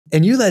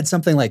And you led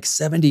something like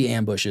 70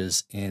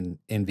 ambushes in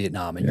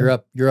Vietnam, and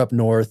you're up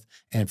north.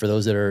 And for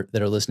those that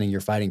are listening,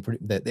 you're fighting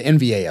the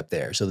NVA up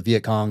there. So the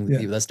Viet Cong,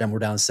 that's them. We're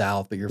down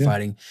south, but you're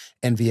fighting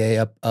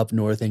NVA up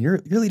north, and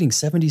you're leading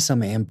 70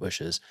 some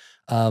ambushes.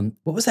 What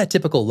was that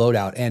typical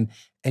loadout?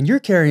 And you're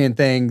carrying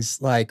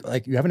things like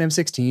you have an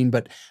M16,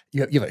 but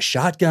you have a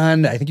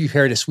shotgun. I think you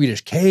carried a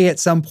Swedish K at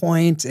some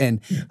point,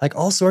 and like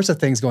all sorts of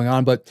things going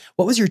on. But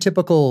what was your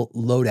typical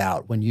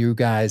loadout when you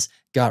guys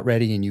got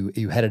ready and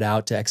you headed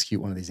out to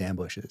execute one of these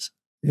ambushes?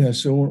 Yeah.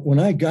 So when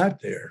I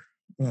got there,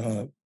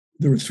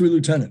 there were 3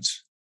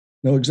 lieutenants,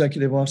 no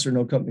executive officer,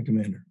 no company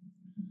commander.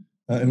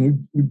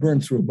 And we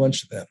burned through a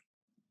bunch of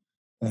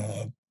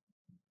them.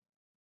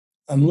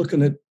 I'm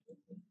looking at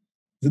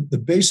the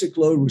basic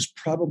load was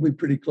probably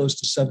pretty close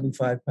to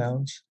 75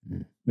 pounds.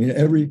 I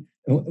mean,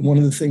 one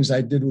of the things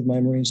I did with my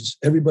Marines is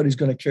everybody's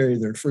going to carry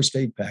their first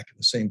aid pack in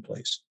the same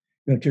place.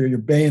 You're going to carry your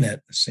bayonet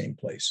in the same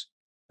place.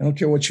 I don't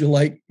care what you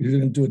like, you're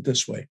going to do it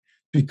this way.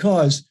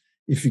 Because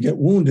if you get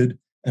wounded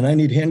and I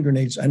need hand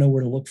grenades, I know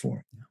where to look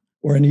for them.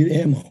 Or I need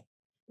ammo.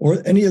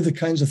 Or any of the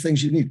kinds of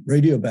things you need,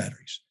 radio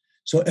batteries.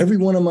 So every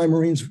one of my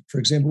Marines, for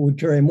example, would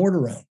carry a mortar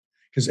round.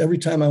 Because every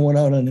time I went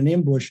out on an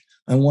ambush,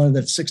 I wanted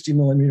that 60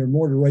 millimeter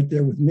mortar right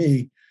there with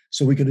me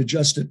so we could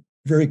adjust it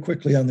very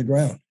quickly on the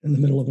ground in the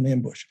middle of an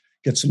ambush.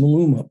 Get some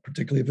loom up,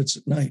 particularly if it's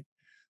at night.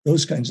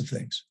 Those kinds of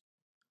things.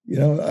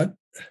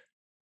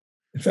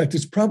 In fact,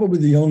 it's probably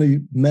the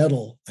only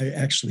medal I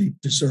actually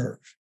deserve.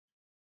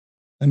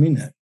 I mean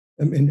that.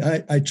 I mean,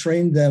 I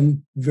trained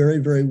them very,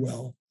 very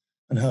well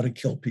on how to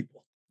kill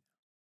people.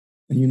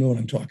 And you know what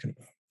I'm talking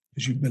about,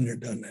 because you've been there,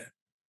 done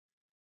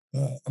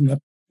that.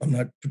 I'm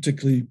not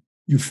particularly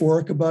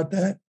euphoric about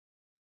that.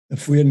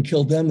 If we hadn't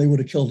killed them, they would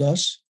have killed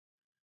us.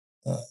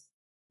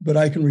 But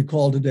I can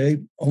recall today,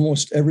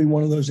 almost every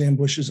one of those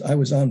ambushes I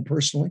was on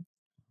personally.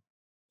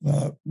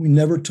 We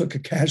never took a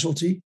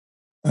casualty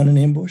on an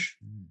ambush.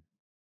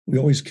 We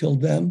always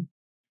killed them,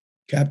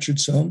 captured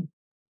some.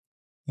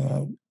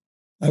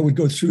 I would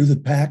go through the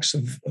packs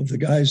of the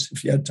guys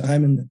if you had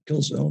time in the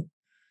kill zone.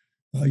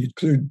 You'd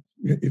cleared,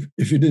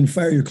 if you didn't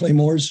fire your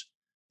claymores,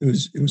 it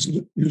was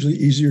usually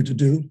easier to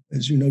do.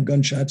 As you know,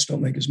 gunshots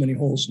don't make as many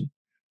holes in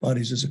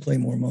bodies as a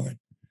claymore mine.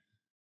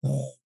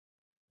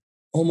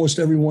 Almost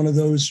every one of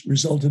those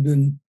resulted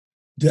in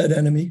dead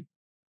enemy,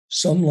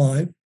 some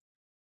live.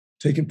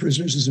 Taking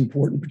prisoners is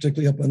important,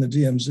 particularly up on the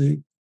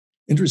DMZ.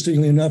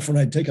 Interestingly enough, when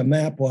I'd take a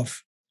map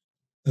off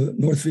a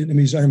North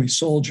Vietnamese Army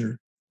soldier,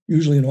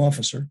 usually an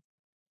officer,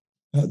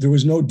 there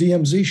was no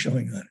DMZ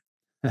showing on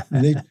it.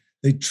 And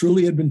they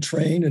truly had been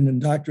trained and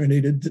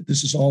indoctrinated that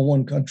this is all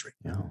one country.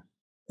 Yeah.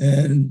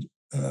 And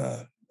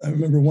I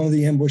remember one of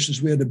the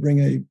ambushes, we had to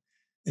bring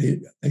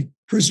a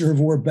prisoner of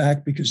war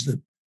back because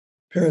the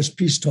Paris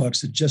peace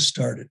talks had just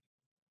started.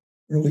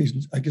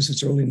 I guess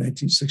it's early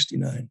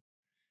 1969.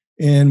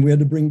 And we had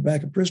to bring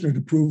back a prisoner to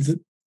prove that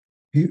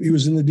he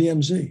was in the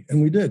DMZ,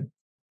 and we did.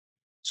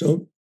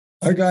 So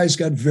our guys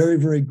got very,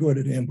 very good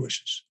at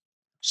ambushes.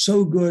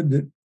 So good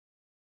that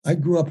I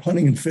grew up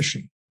hunting and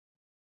fishing.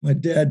 My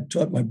dad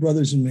taught my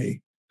brothers and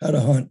me how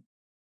to hunt,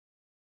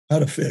 how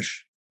to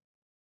fish.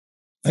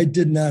 I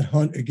did not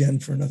hunt again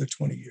for another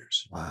 20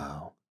 years.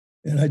 Wow.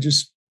 And I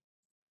just,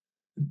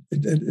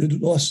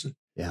 it lost it.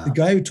 Yeah. The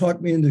guy who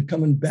talked me into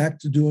coming back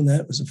to doing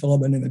that was a fellow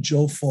by the name of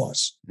Joe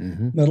Foss,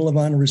 Medal of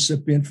Honor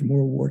recipient from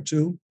World War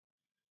II.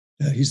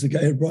 He's the guy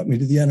who brought me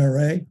to the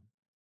NRA.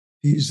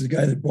 He's the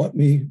guy that bought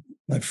me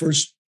my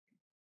first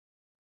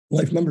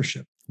life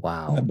membership.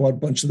 Wow. And I bought a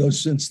bunch of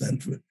those since then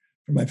for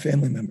my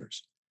family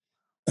members.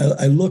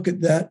 I look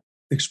at that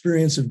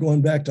experience of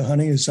going back to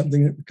hunting as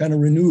something that kind of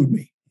renewed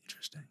me.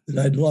 Interesting.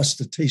 That I'd lost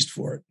the taste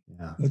for it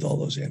with all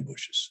those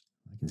ambushes.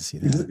 I can see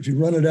that. If you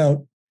run it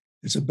out,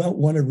 it's about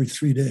one every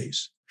 3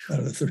 days out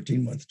of a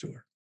 13-month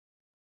tour.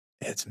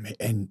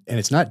 And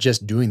it's not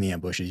just doing the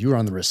ambushes. You were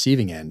on the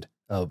receiving end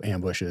of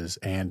ambushes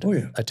and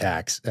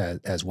attacks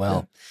as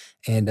well.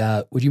 Yeah.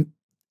 And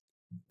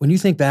when you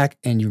think back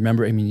and you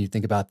remember, I mean, you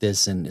think about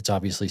this, and it's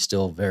obviously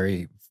still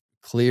very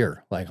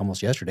clear, like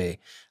almost yesterday.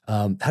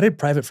 How did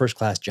Private First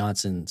Class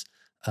Johnson's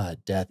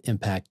death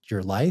impact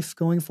your life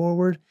going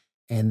forward?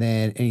 And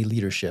then any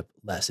leadership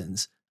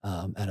lessons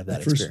out of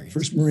that experience?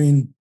 First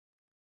Marine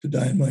to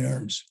die in my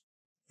arms.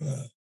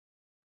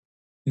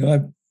 I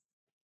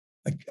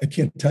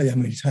can't tell you how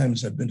many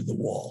times I've been to the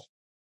wall.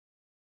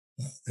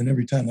 And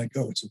every time I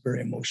go, it's a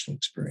very emotional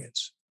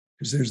experience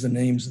because there's the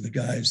names of the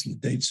guys and the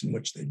dates in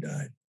which they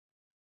died.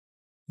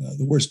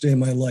 The worst day of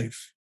my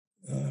life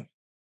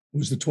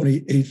was the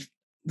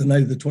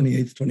night of the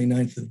 28th,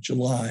 29th of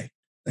July,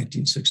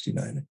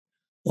 1969.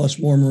 I lost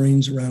more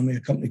Marines around me, a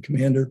company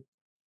commander,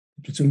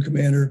 a platoon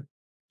commander,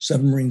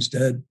 7 Marines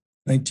dead,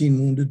 19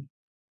 wounded.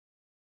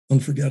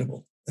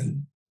 Unforgettable.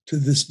 And to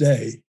this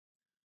day,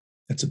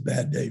 that's a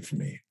bad day for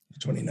me, the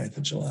 29th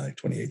of July,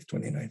 28th,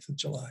 29th of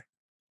July.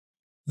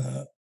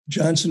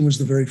 Johnson was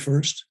the very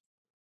first.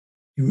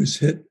 He was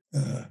hit,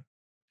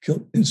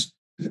 killed.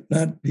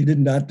 He did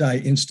not die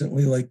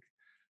instantly like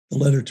the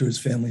letter to his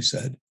family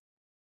said.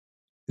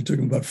 It took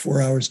him about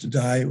 4 hours to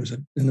die. It was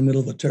in the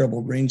middle of a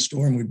terrible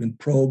rainstorm. We'd been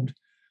probed,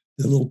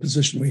 the little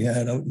position we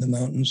had out in the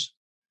mountains.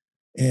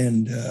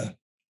 And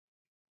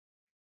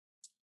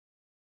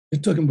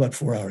it took him about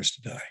 4 hours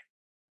to die.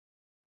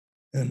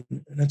 And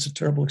that's a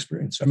terrible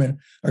experience. I mean,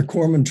 our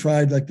corpsman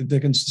tried like the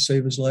Dickens to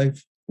save his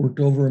life, worked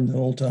over him the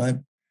whole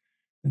time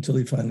until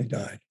he finally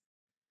died.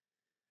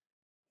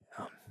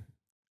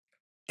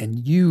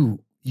 And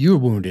you were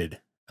wounded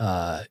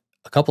a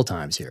couple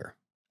times here.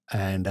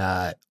 And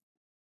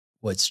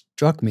what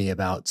struck me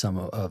about some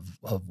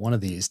of one of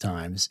these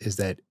times is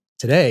that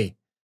today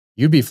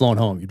you'd be flown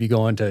home. You'd be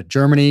going to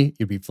Germany.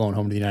 You'd be flown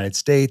home to the United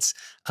States.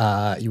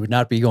 You would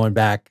not be going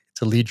back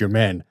to lead your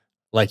men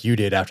like you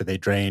did after they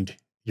drained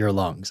your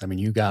lungs. I mean,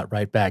 you got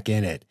right back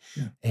in it,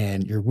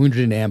 and you're wounded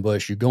in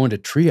ambush. You go into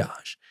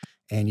triage,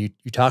 and you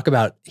talk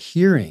about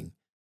hearing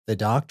the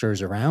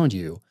doctors around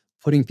you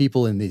putting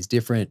people in these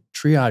different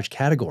triage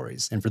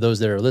categories. And for those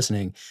that are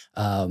listening,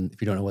 if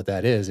you don't know what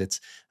that is,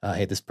 it's,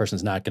 hey, this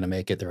person's not going to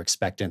make it. They're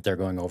expectant. They're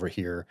going over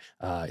here.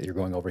 You're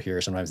going over here.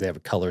 Sometimes they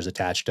have colors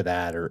attached to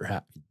that,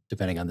 or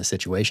depending on the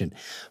situation.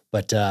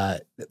 But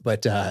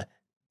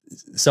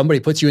somebody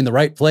puts you in the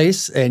right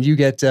place, and you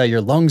get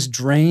your lungs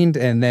drained,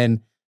 and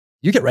then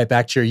you get right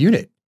back to your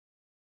unit.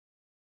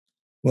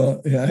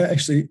 Well, yeah,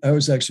 I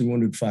was actually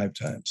wounded 5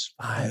 times.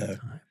 5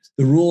 times.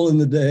 The rule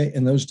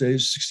in those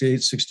days,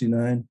 68,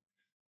 69,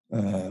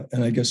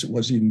 and I guess it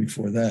was even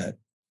before that.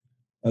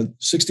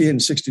 68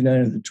 and 69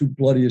 are the 2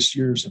 bloodiest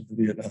years of the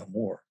Vietnam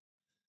War.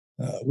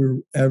 We were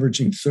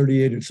averaging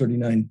 38 or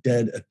 39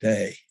 dead a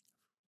day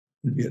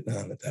in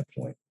Vietnam at that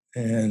point.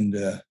 And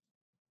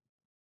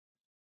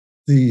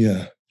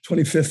the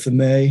 25th of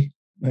May,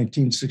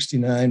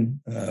 1969,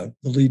 the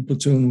lead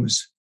platoon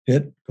was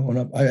hit going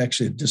up. I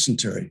actually had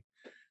dysentery.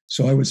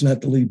 So I was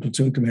not the lead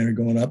platoon commander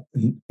going up,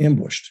 and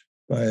ambushed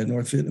by a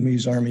North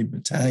Vietnamese Army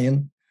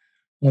battalion,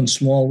 one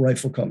small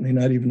rifle company,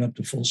 not even up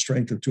to full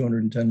strength of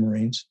 210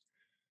 Marines.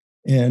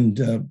 And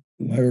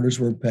my orders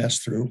were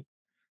passed through.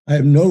 I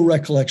have no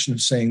recollection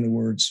of saying the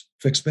words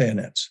 "fixed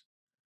bayonets."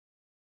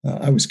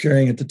 I was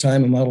carrying at the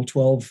time a Model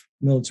 12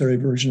 military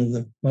version of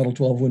the Model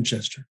 12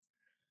 Winchester.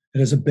 It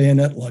has a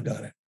bayonet lug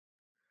on it.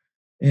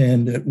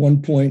 And at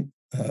one point,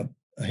 a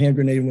hand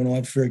grenade went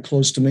off very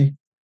close to me,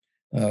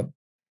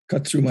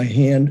 cut through my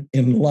hand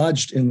and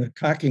lodged in the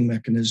cocking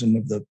mechanism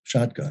of the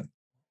shotgun.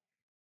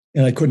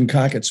 And I couldn't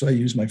cock it, so I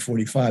used my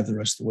 45 the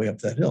rest of the way up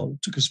that hill.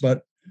 It took us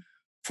about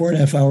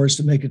 4.5 hours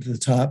to make it to the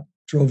top,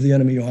 drove the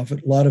enemy off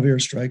it, a lot of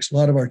airstrikes, a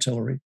lot of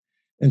artillery,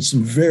 and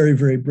some very,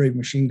 very brave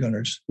machine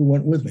gunners who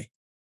went with me.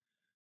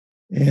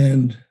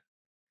 And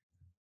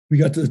we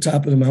got to the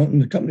top of the mountain.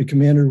 The company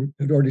commander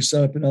had already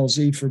set up an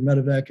LZ for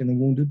medevac and the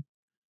wounded.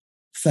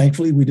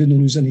 Thankfully, we didn't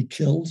lose any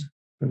killed,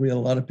 but we had a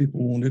lot of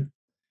people wounded.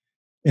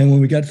 And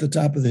when we got to the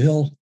top of the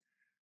hill,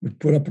 we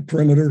put up a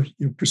perimeter,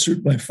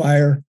 pursuit by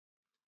fire,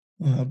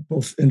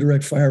 both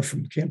indirect fire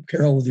from Camp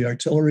Carroll with the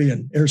artillery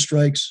and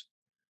airstrikes.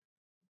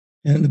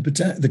 And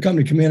the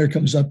company commander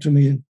comes up to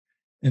me,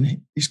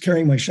 and he's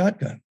carrying my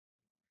shotgun.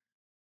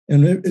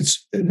 And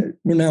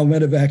we're now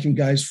medevacing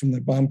guys from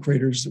the bomb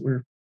craters that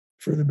were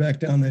further back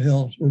down the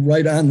hill. We're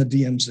right on the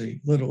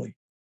DMZ, literally.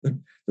 The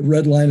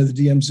red line of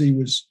the DMZ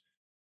was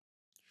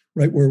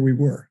right where we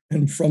were.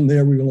 And from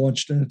there, we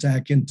launched an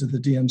attack into the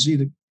DMZ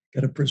to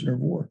get a prisoner of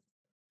war.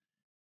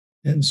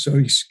 And so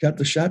he's got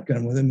the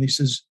shotgun with him. He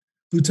says,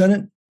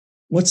 "Lieutenant,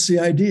 what's the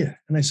idea?"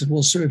 And I said,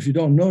 "Well, sir, if you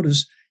don't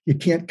notice, you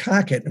can't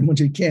cock it. And once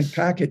you can't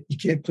cock it, you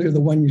can't clear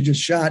the one you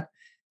just shot."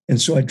 And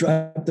so I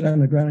dropped it on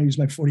the ground and used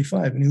my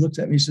 45. And he looked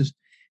at me, he says,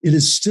 "It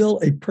is still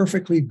a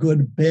perfectly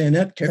good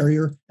bayonet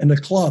carrier and a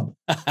club,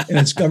 and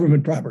it's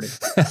government property."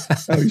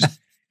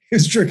 He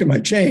was jerking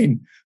my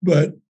chain,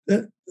 but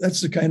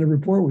that's the kind of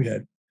rapport we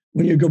had.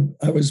 When you go,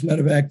 I was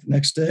medevac the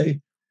next day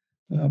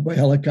by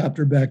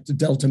helicopter back to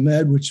Delta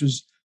Med, which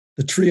was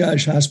the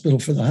triage hospital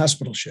for the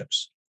hospital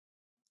ships.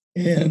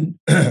 And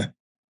I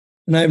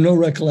have no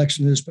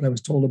recollection of this, but I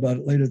was told about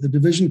it later. The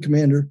division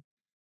commander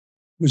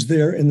was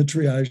there in the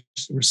triage.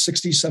 There were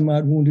 60 some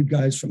odd wounded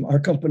guys from our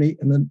company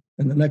and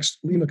the next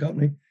Lima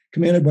company,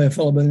 commanded by a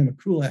fellow by the name of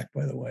Krulak,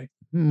 by the way,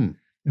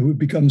 who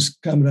becomes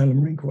Commandant of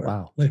the Marine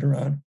Corps later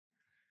on.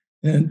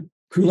 And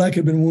Krulak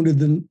had been wounded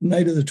the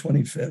night of the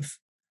 25th,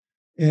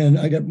 and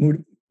I got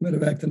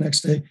medevac the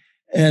next day.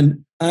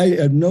 And I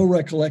had no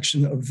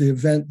recollection of the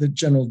event that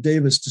General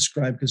Davis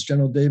described, because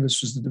General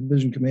Davis was the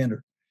division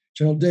commander.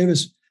 General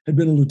Davis had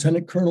been a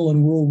lieutenant colonel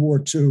in World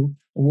War II,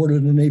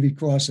 awarded a Navy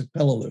Cross at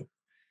Peleliu.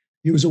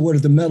 He was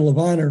awarded the Medal of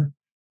Honor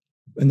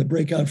in the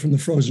breakout from the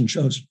Frozen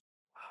Chosen.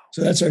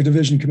 So that's our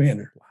division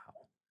commander.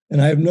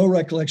 And I have no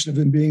recollection of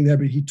him being there,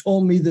 but he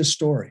told me this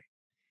story.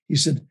 He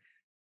said,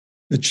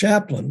 the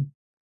chaplain,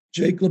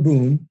 Jake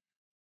LeBoon,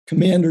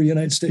 commander,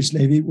 United States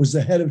Navy, was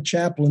the head of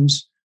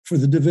chaplains for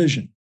the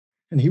division.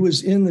 And he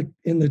was in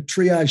the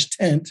triage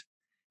tent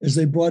as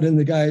they brought in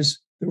the guys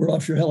that were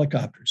off your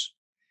helicopters.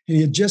 And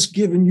he had just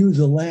given you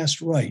the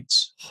last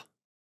rites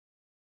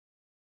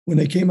when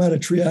they came out of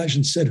triage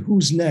and said,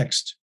 "Who's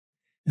next?"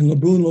 And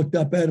LeBoon looked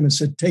up at him and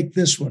said, "Take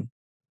this one."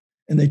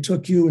 and they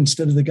took you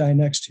instead of the guy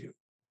next to you,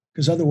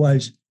 because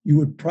otherwise you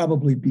would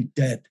probably be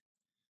dead.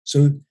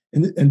 So,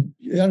 and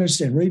you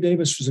understand, Ray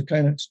Davis was a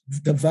kind of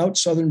devout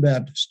Southern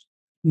Baptist.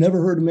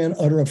 Never heard a man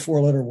utter a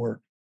 4-letter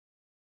word.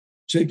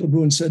 Jake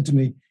LeBoon said to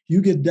me,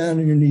 you get down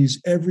on your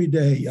knees every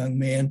day, young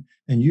man,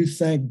 and you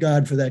thank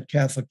God for that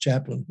Catholic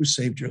chaplain who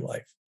saved your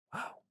life.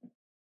 Wow.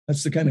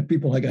 That's the kind of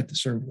people I got to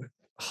serve with.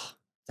 Oh,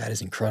 that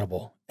is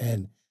incredible.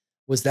 And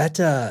was that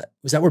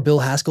where Bill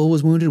Haskell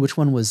was wounded? Which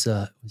one was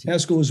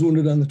Haskell was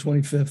wounded on the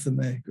 25th of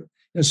May. You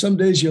know, some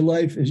days your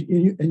life is,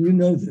 and you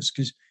know this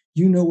because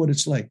you know what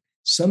it's like.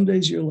 Some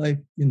days of your life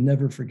you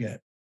never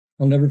forget.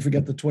 I'll never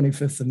forget the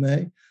 25th of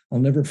May. I'll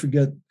never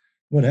forget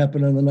what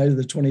happened on the night of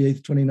the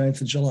 28th,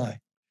 29th of July.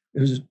 It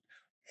was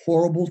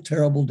horrible,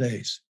 terrible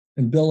days.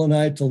 And Bill and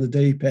I, till the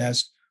day he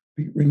passed,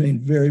 we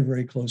remained very,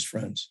 very close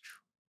friends.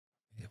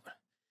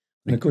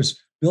 And of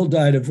course, Bill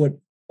died of what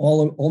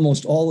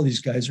almost all of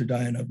these guys are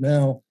dying of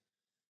now.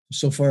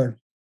 So far,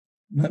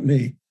 not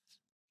me,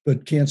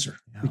 but cancer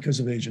because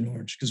of Agent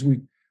Orange. Because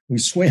we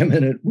swam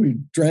in it, we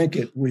drank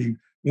it, we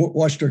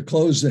washed our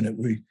clothes in it,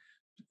 we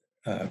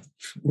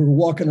were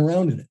walking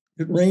around in it.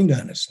 It rained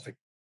on us like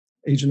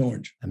Agent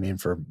Orange. I mean,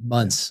 for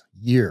months,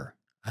 year.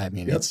 I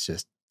mean, it's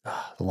just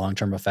the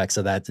long-term effects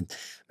of that. It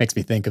makes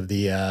me think of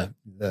the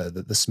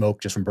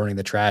smoke just from burning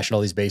the trash and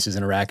all these bases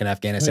in Iraq and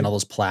Afghanistan, all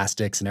those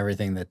plastics and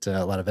everything that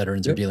a lot of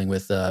veterans are dealing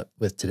with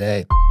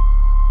today.